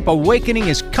 Leadership Awakening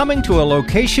is coming to a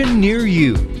location near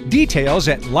you. Details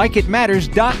at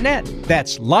likeitmatters.net.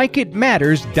 That's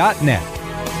likeitmatters.net.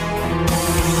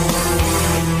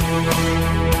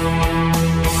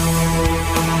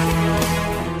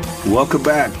 Welcome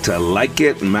back to Like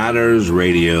It Matters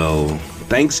Radio,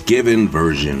 Thanksgiving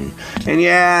version. And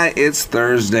yeah, it's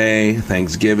Thursday,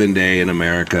 Thanksgiving Day in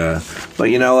America. But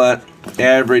you know what?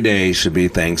 Every day should be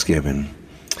Thanksgiving.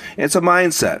 It's a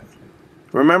mindset.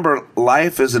 Remember,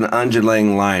 life is an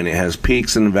undulating line. It has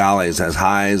peaks and valleys, has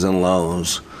highs and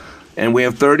lows. And we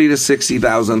have 30 to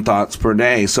 60,000 thoughts per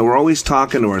day. So we're always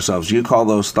talking to ourselves. You call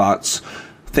those thoughts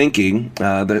thinking,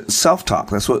 self-talk.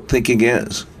 That's what thinking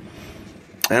is.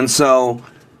 And so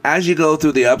as you go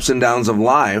through the ups and downs of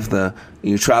life,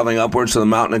 you're traveling upwards to the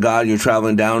mountain of God, you're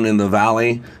traveling down in the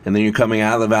valley, and then you're coming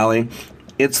out of the valley.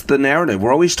 It's the narrative.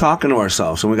 We're always talking to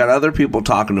ourselves, and we got other people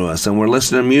talking to us, and we're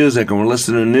listening to music, and we're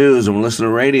listening to news, and we're listening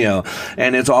to radio,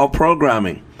 and it's all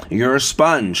programming. You're a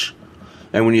sponge,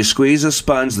 and when you squeeze a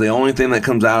sponge, the only thing that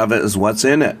comes out of it is what's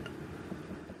in it.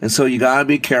 And so you got to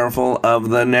be careful of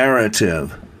the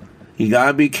narrative. You got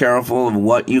to be careful of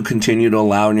what you continue to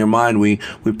allow in your mind. We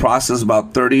process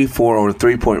about 34 or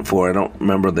 3.4, I don't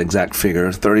remember the exact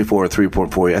figure, 34 or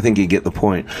 3.4, I think you get the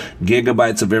point,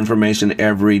 gigabytes of information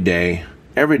every day.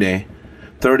 Every day.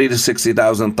 30 to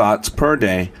 60,000 thoughts per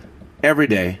day. Every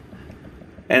day.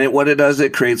 And what it does,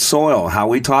 it creates soil. How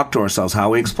we talk to ourselves. How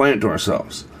we explain it to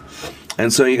ourselves.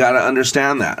 And so you got to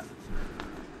understand that.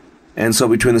 And so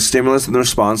between the stimulus and the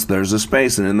response, there's a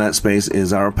space. And in that space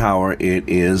is our power. It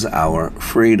is our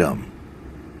freedom.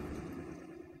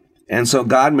 And so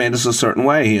God made us a certain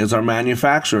way. He is our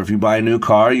manufacturer. If you buy a new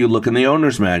car, you look in the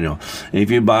owner's manual. If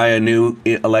you buy a new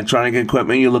electronic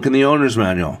equipment, you look in the owner's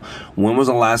manual. When was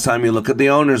the last time you looked at the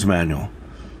owner's manual?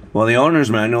 Well, the owner's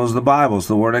manual is the Bible. It's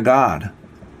the Word of God.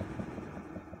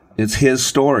 It's His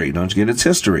story. Don't you get it? It's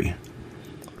history.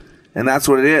 And that's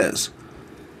what it is.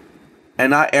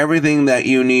 And not everything that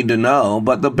you need to know,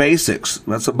 but the basics.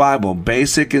 That's the Bible.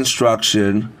 Basic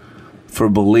instruction for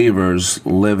believers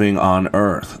living on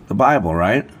earth. The Bible,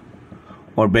 right?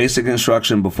 Or basic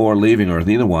instruction before leaving earth.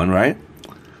 Either one, right?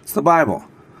 It's the Bible.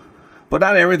 But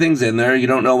not everything's in there. You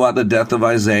don't know about the death of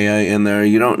Isaiah in there.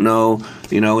 You don't know,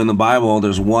 in the Bible,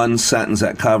 there's one sentence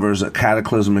that covers a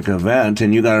cataclysmic event,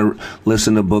 and you got to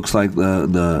listen to books like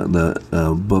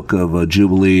the book of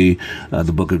Jubilee,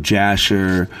 the book of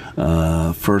Jasher,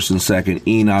 First and Second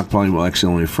Enoch, probably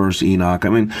actually only First Enoch. I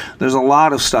mean, there's a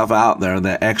lot of stuff out there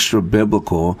that extra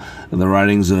biblical, the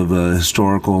writings of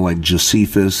historical like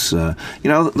Josephus. There's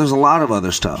a lot of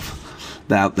other stuff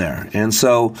out there, and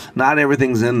so not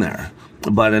everything's in there.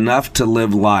 But enough to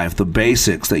live life, the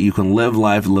basics that you can live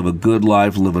life, live a good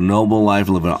life, live a noble life,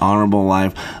 live an honorable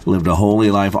life, live a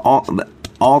holy life,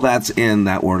 all that's in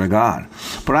that Word of God.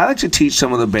 But I like to teach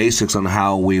some of the basics on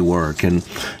how we work. And,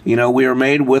 we are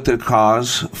made with a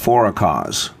cause for a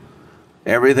cause.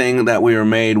 Everything that we are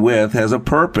made with has a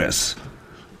purpose.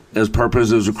 As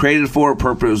purpose was created for, a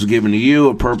purpose was given to you,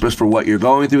 a purpose for what you're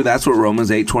going through. That's what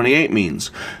Romans 8:28 means.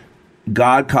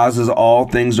 God causes all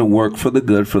things to work for the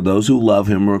good for those who love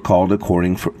Him or are called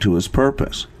according to His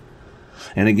purpose.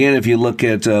 And again, if you look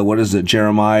at,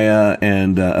 Jeremiah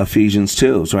and Ephesians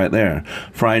 2, it's right there.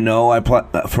 For I know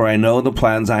the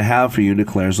plans I have for you,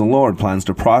 declares the Lord, plans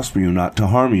to prosper you, not to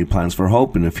harm you, plans for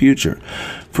hope in the future.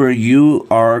 For you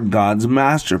are God's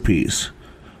masterpiece,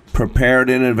 prepared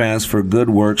in advance for good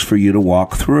works for you to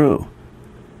walk through.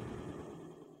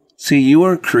 See, you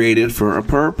were created for a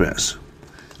purpose.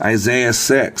 Isaiah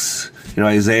 6.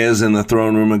 Isaiah's in the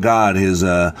throne room of God.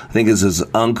 I think it's his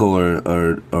uncle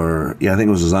I think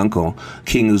it was his uncle,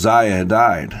 King Uzziah, had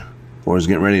died, or was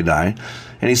getting ready to die.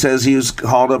 And he says he was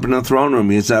called up in the throne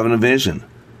room. He's having a vision.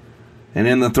 And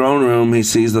in the throne room, he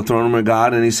sees the throne room of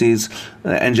God, and he sees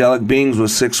angelic beings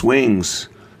with 6 wings.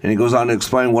 And he goes on to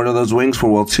explain, what are those wings for?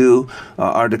 Well, 2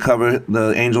 are to cover the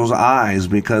angel's eyes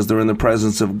because they're in the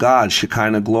presence of God,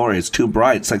 Shekinah glory. It's too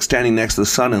bright. It's like standing next to the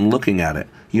sun and looking at it.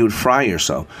 You would fry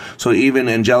yourself. So even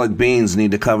angelic beings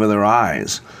need to cover their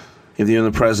eyes if you're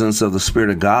in the presence of the Spirit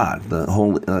of God, the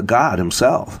Holy God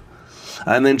himself.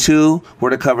 And then 2 were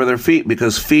to cover their feet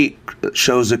because feet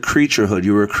shows a creaturehood.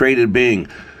 You were a created being.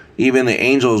 Even the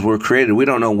angels were created. We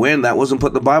don't know when. That wasn't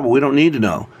put in the Bible. We don't need to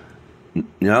know.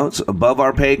 It's above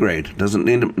our pay grade. Doesn't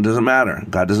matter.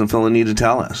 God doesn't feel the need to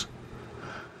tell us.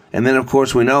 And then, of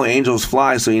course, we know angels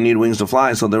fly, so you need wings to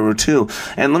fly. So there were 2.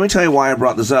 And let me tell you why I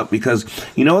brought this up. Because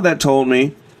you know what that told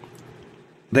me?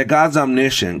 That God's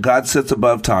omniscient. God sits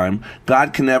above time.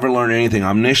 God can never learn anything.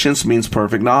 Omniscience means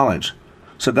perfect knowledge.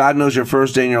 So God knows your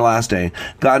first day and your last day.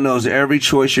 God knows every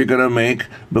choice you're going to make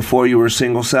before you were a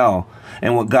single cell.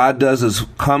 And what God does is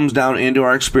comes down into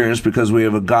our experience because we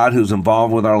have a God who's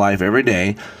involved with our life every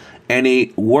day. And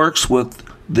he works with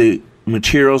the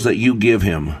materials that you give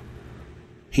him.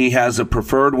 He has a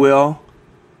preferred will,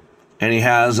 and he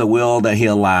has a will that he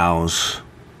allows.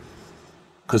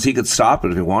 Because he could stop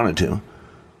it if he wanted to.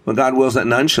 But God wills that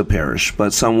none shall perish,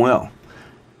 but some will.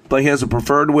 But he has a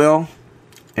preferred will,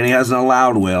 and he has an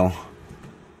allowed will.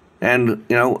 And,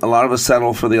 a lot of us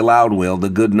settle for the allowed will, the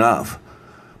good enough.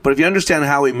 But if you understand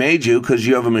how he made you, because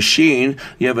you have a machine,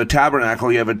 you have a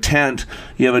tabernacle, you have a tent,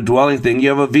 you have a dwelling thing, you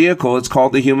have a vehicle, it's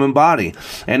called the human body.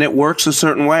 And it works a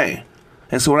certain way.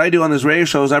 And so what I do on this radio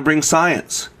show is I bring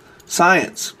science.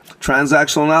 Science.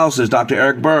 Transactional analysis, Dr.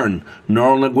 Eric Byrne.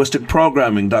 Neuro-linguistic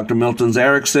programming, Dr. Milton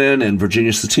Erickson and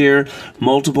Virginia Satir.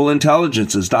 Multiple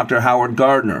intelligences, Dr. Howard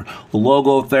Gardner.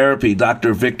 Logotherapy,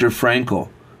 Dr. Viktor Frankl.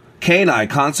 Canine,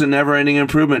 constant never-ending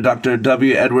improvement, Dr.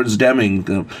 W. Edwards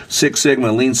Deming, Six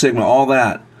Sigma, Lean Sigma, all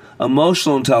that.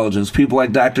 Emotional intelligence, people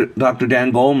like Dr.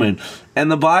 Dan Goleman,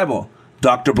 and the Bible,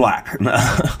 Dr. Black.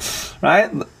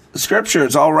 Right? Scripture,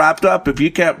 it's all wrapped up. If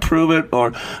you can't prove it or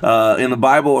in the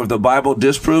Bible, or if the Bible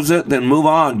disproves it, then move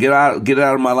on. Get it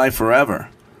out of my life forever.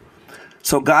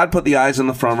 So God put the eyes in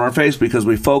the front of our face because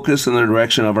we focus in the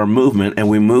direction of our movement and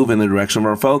we move in the direction of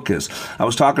our focus. I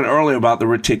was talking earlier about the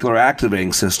reticular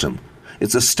activating system.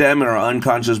 It's a stem in our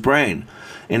unconscious brain,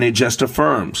 and it just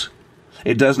affirms.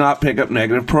 It does not pick up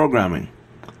negative programming.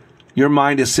 Your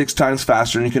mind is 6 times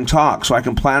faster than you can talk, so I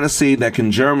can plant a seed that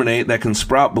can germinate, that can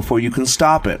sprout before you can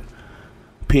stop it.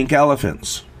 Pink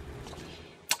elephants.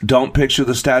 Don't picture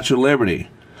the Statue of Liberty.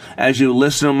 As you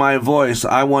listen to my voice,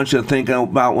 I want you to think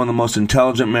about one of the most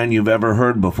intelligent men you've ever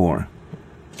heard before.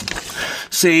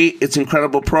 See, it's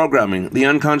incredible programming. The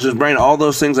unconscious brain, all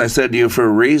those things I said to you for a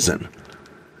reason.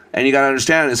 And you got to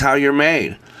understand is how you're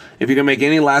made. If you're going to make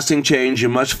any lasting change, you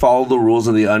must follow the rules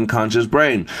of the unconscious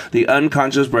brain. The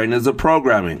unconscious brain is the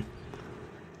programming.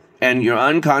 And your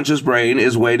unconscious brain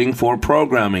is waiting for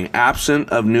programming. Absent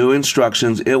of new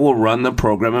instructions, it will run the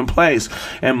program in place.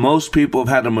 And most people have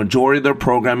had a majority of their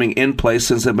programming in place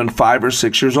since they've been 5 or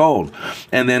 6 years old.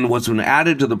 And then what's been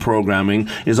added to the programming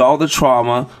is all the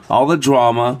trauma, all the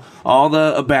drama, all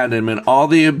the abandonment, all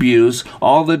the abuse,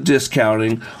 all the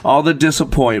discounting, all the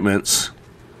disappointments.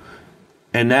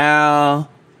 And now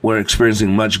we're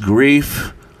experiencing much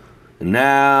grief. And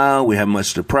now we have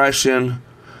much depression,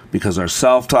 because our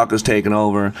self-talk has taken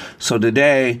over. So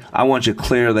today, I want you to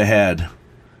clear the head.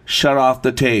 Shut off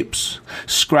the tapes.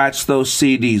 Scratch those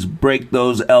CDs. Break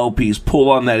those LPs. Pull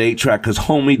on that 8-track, because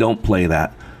homie, don't play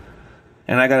that.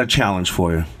 And I got a challenge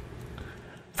for you.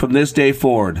 From this day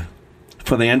forward,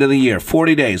 for the end of the year,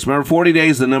 40 days. Remember, 40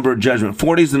 days is the number of judgment.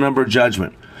 40 is the number of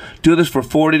judgment. Do this for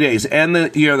 40 days. End the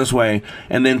year this way,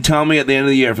 and then tell me at the end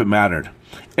of the year if it mattered.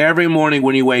 Every morning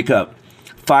when you wake up,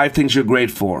 5 things you're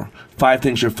grateful for. 5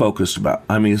 things you're focused about.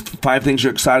 5 things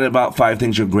you're excited about, 5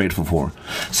 things you're grateful for.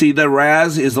 See, the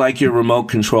RAS is like your remote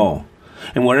control.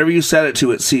 And whatever you set it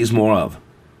to, it sees more of.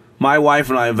 My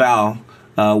wife and I, Val,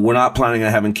 we're not planning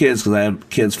on having kids because I have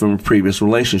kids from a previous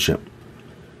relationship.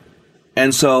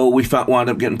 And so we wound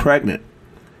up getting pregnant.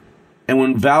 And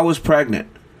when Val was pregnant,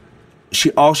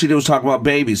 all she did was talk about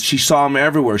babies. She saw them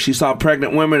everywhere. She saw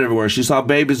pregnant women everywhere. She saw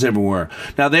babies everywhere.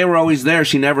 Now, they were always there.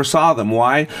 She never saw them.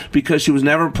 Why? Because she was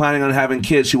never planning on having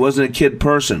kids. She wasn't a kid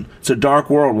person. It's a dark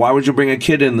world. Why would you bring a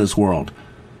kid in this world?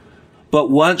 But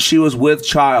once she was with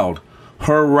child,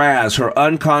 her RAS, her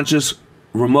unconscious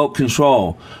remote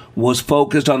control, was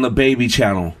focused on the baby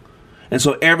channel. And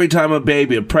so every time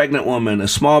a pregnant woman, a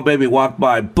small baby walked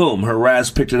by, boom, her RAS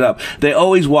picked it up. They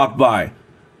always walked by.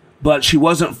 But she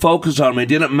wasn't focused on them. It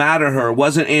didn't matter to her. It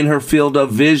wasn't in her field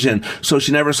of vision. So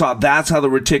she never saw it. That's how the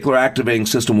reticular activating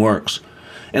system works.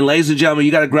 And ladies and gentlemen,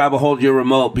 you got to grab a hold of your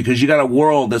remote because you got a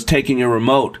world that's taking your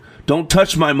remote. Don't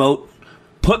touch my moat.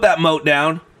 Put that moat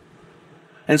down.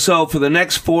 And so for the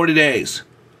next 40 days,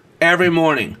 every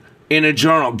morning in a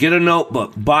journal, get a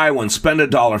notebook, buy one, spend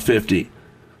 $1.50.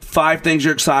 5 things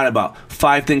you're excited about.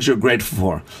 5 things you're grateful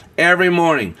for. Every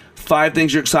morning, 5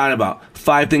 things you're excited about.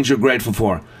 5 things you're grateful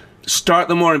for. Start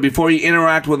the morning before you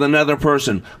interact with another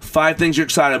person. 5 things you're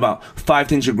excited about. 5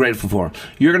 things you're grateful for.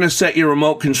 You're going to set your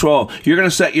remote control. You're going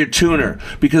to set your tuner.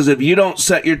 Because if you don't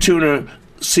set your tuner,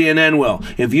 CNN will.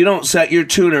 If you don't set your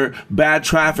tuner, bad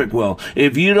traffic will.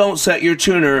 If you don't set your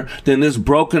tuner, then this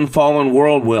broken, fallen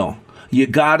world will. You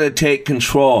got to take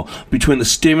control. Between the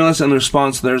stimulus and the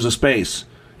response, there's a space.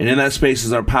 And in that space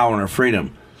is our power and our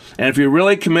freedom. And if you're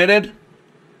really committed,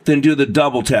 then do the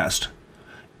double test.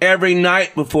 Every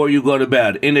night before you go to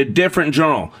bed, in a different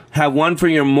journal. Have one for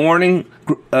your morning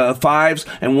 5s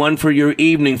and one for your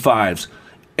evening 5s.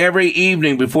 Every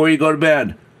evening before you go to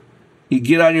bed, you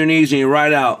get on your knees and you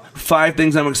write out 5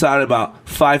 things I'm excited about,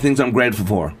 5 things I'm grateful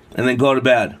for, and then go to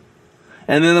bed.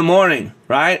 And then in the morning,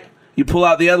 right, you pull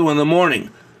out the other one in the morning.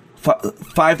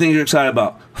 5 things you're excited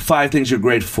about, 5 things you're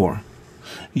grateful for.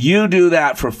 You do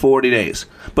that for 40 days.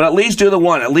 But at least do the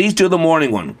one. At least do the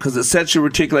morning one because it sets your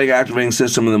reticular activating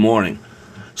system in the morning.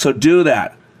 So do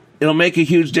that. It'll make a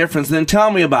huge difference. Then tell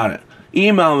me about it.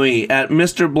 Email me at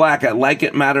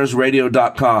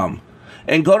mrblack@likeitmattersradio.com.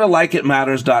 And go to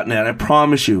likeitmatters.net. I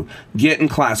promise you, get in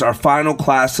class, our final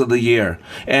class of the year.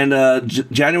 And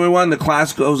January 1, the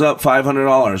class goes up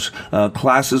 $500.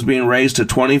 Class is being raised to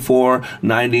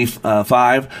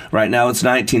 $24.95. Right now it's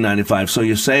 $19.95. So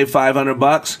you save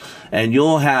 $500 and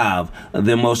you'll have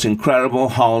the most incredible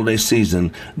holiday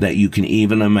season that you can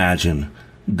even imagine.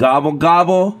 Gobble,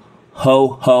 gobble,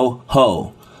 ho, ho,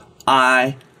 ho.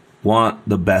 I want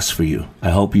the best for you.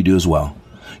 I hope you do as well.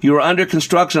 You are under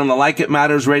construction on the Like It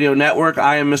Matters Radio Network.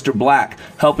 I am Mr. Black,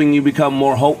 helping you become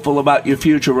more hopeful about your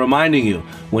future, reminding you,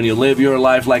 when you live your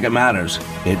life like it matters,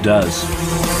 it does.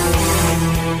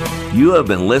 You have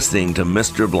been listening to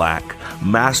Mr. Black,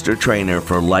 Master Trainer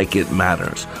for Like It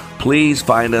Matters. Please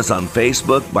find us on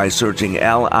Facebook by searching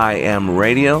LIM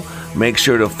Radio. Make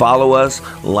sure to follow us,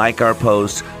 like our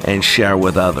posts, and share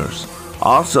with others.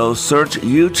 Also, search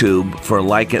YouTube for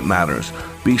Like It Matters.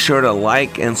 Be sure to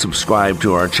like and subscribe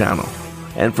to our channel.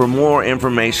 And for more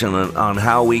information on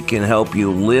how we can help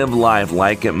you live life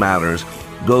like it matters,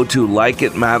 go to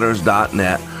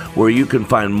likeitmatters.net, where you can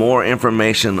find more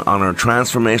information on our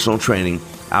transformational training,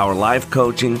 our life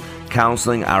coaching,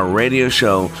 counseling, our radio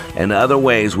show, and other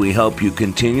ways we help you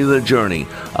continue the journey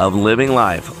of living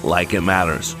life like it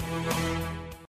matters.